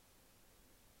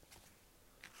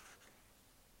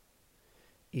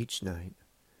Each night,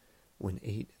 when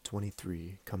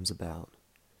 8:23 comes about,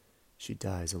 she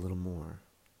dies a little more,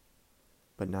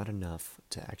 but not enough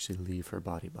to actually leave her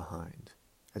body behind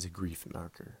as a grief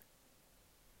marker.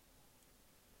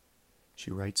 She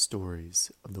writes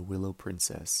stories of the willow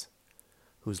princess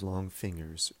whose long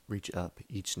fingers reach up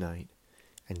each night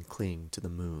and cling to the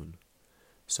moon,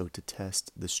 so to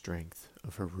test the strength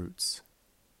of her roots.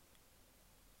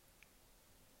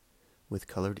 With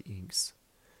colored inks,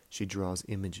 she draws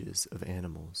images of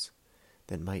animals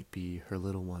that might be her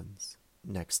little ones'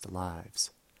 next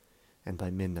lives, and by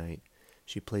midnight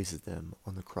she places them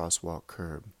on the crosswalk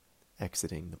curb,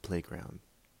 exiting the playground.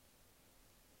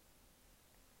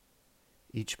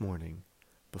 Each morning,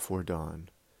 before dawn,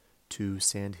 two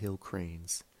sandhill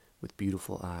cranes with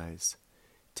beautiful eyes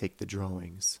take the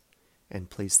drawings and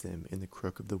place them in the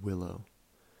crook of the willow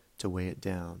to weigh it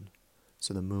down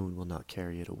so the moon will not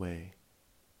carry it away.